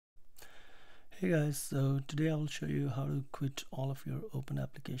Hey guys, so today I will show you how to quit all of your open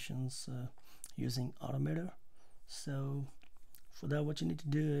applications using Automator. So for that, what you need to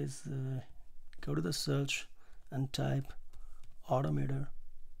do is go to the search and type Automator.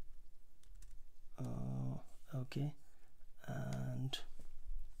 Okay, and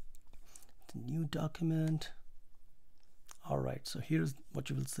the new document. Alright, so here's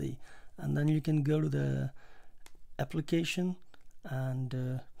what you will see, and then you can go to the application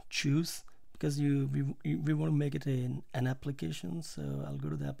and choose, because we want to make it an application. So I'll go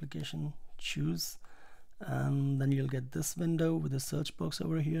to the application, choose, and then you'll get this window with the search box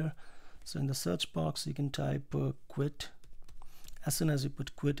over here. So in the search box you can type quit. As soon as you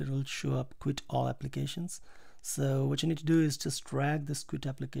put quit, it will show up quit all applications. So what you need to do is just drag this quit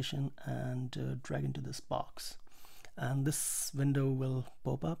application and drag into this box, and this window will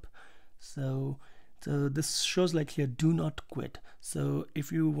pop up. So this shows like here, do not quit. So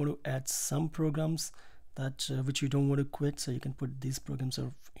if you want to add some programs that which you don't want to quit, so you can put these programs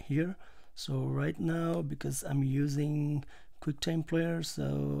over here. So right now, because I'm using QuickTime Player,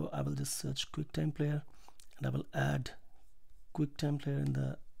 so I will just search QuickTime Player and I will add QuickTime Player in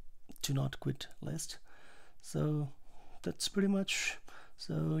the do not quit list. So that's pretty much.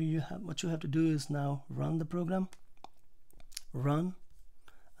 So what you have to do is now run the program, run,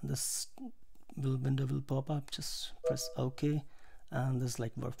 and this window will pop up. Just press OK, and this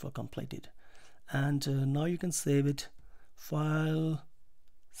like workflow completed. And now you can save it, file,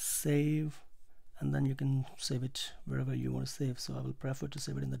 save, and then you can save it wherever you want to save. So I will prefer to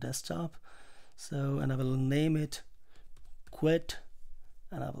save it in the desktop. So, and I will name it quit,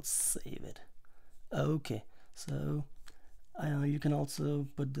 and I will save it. Okay, so you can also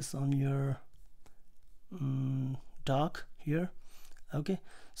put this on your dock here. Okay,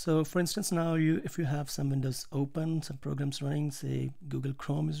 so for instance, now if you have some windows open, some programs running, say Google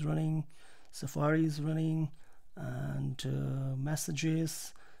Chrome is running, Safari is running, and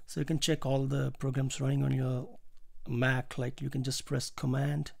messages, so you can check all the programs running on your Mac. Like you can just press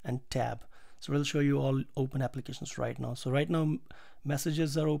Command and Tab, so it'll show you all open applications right now. So right now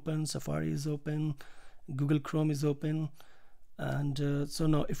messages are open, Safari is open, Google Chrome is open, and so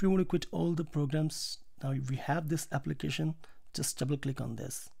now if you want to quit all the programs, now we have this application, just double click on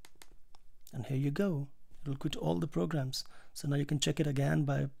this and here you go, it'll quit all the programs. So now you can check it again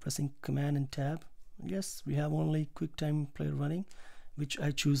by pressing Command and Tab. Yes, we have only QuickTime Player running, which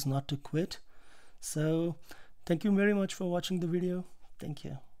I choose not to quit. So thank you very much for watching the video. Thank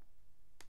you.